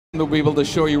we'll be able to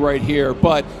show you right here,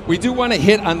 but we do want to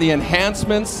hit on the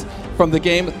enhancements from the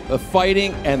game, the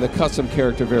fighting, and the custom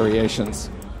character variations.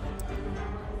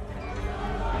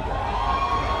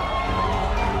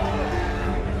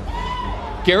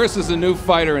 Garrus is a new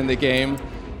fighter in the game,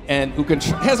 and who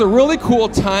has a really cool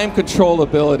time control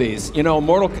abilities. You know, in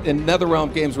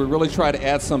NetherRealm games, we really try to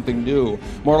add something new.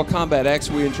 Mortal Kombat X,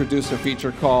 we introduced a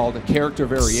feature called Character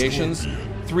Variations.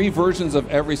 3 versions of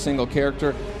every single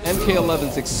character.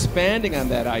 MK11's expanding on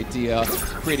that idea,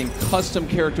 creating custom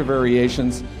character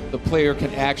variations the player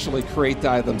can actually create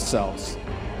themselves.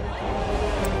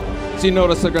 So you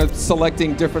notice they're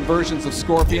selecting different versions of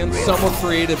Scorpion. Some were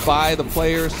created by the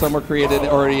player, some were created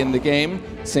already in the game.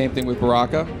 Same thing with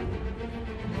Baraka.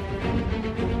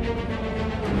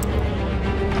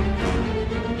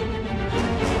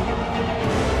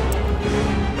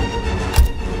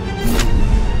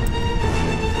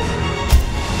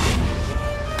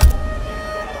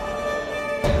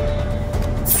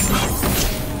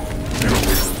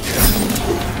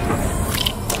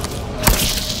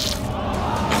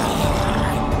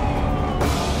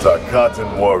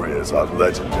 Tarkatan warriors are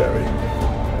legendary.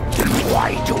 Then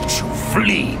why don't you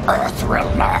flee,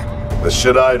 Earthrealmer? The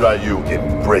Shirai Ryu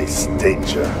embrace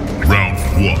danger. Round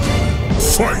 1,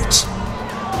 fight!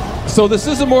 So this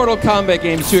is a Mortal Kombat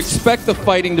game, so you expect the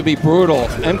fighting to be brutal.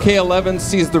 MK11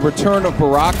 sees the return of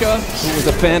Baraka, who was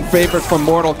a fan favorite from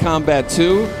Mortal Kombat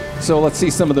 2. So let's see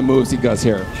some of the moves he does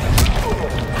here.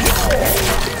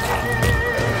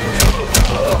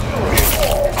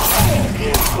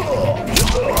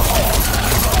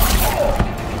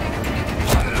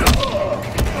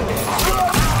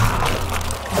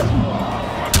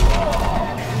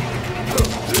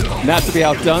 Not to be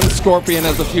outdone, Scorpion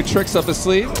has a few tricks up his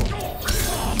sleeve.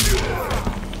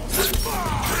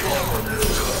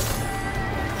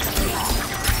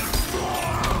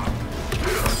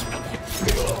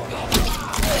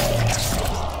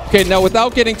 Okay, now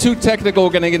without getting too technical,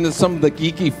 we're going to get into some of the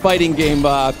geeky fighting game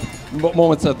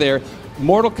moments out there.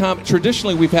 Mortal Kombat,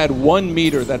 traditionally we've had 1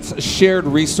 meter that's a shared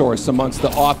resource amongst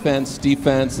the offense,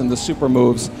 defense, and the super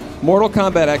moves. Mortal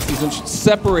Kombat X is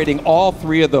separating all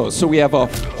 3 of those. So we have a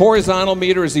horizontal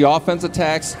meter is the offense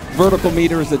attacks, vertical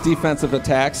meter is the defensive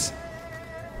attacks.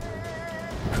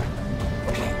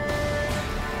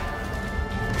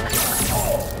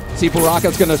 See,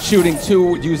 Baraka's going to shooting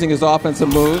 2 using his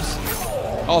offensive moves.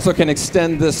 Also can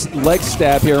extend this leg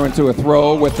stab here into a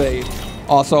throw with a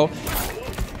also.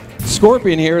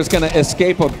 Scorpion here is going to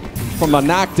escape from a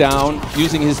knockdown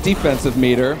using his defensive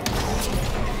meter.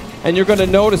 And you're going to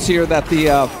notice here that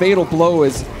the fatal blow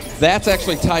that's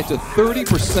actually tied to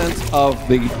 30% of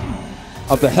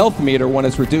the health meter. When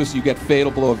it's reduced, you get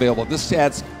fatal blow available. This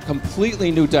adds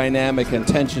completely new dynamic and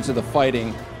tension to the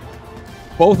fighting.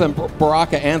 Both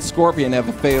Baraka and Scorpion have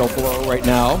a fatal blow right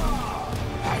now.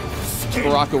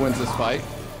 Baraka wins this fight.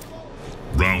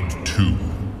 Round 2,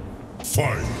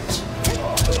 fight!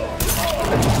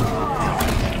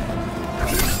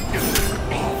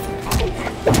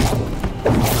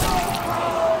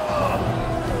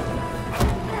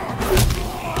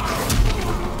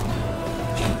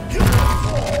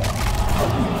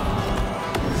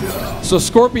 So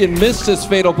Scorpion missed his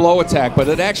fatal blow attack, but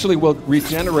it actually will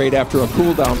regenerate after a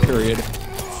cooldown period.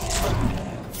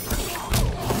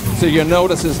 So you'll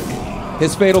notice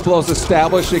his fatal blow is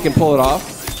established, he can pull it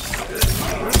off.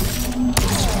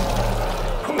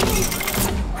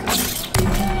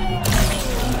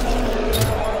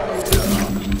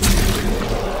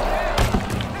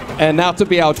 And not to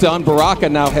be outdone, Baraka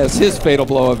now has his fatal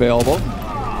blow available.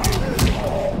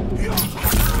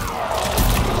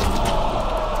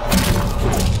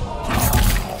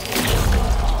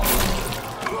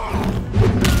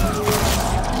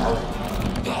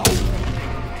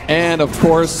 And of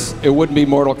course, it wouldn't be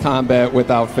Mortal Kombat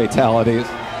without fatalities.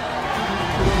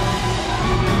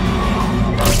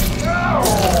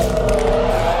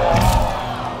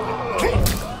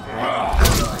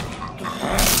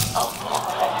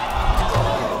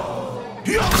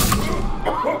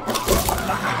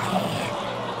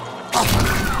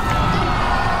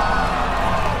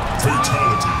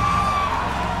 Fatality.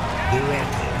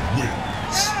 Baraka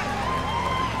wins.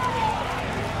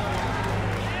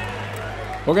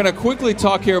 We're going to quickly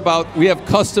talk here about, we have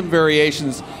custom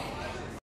variations.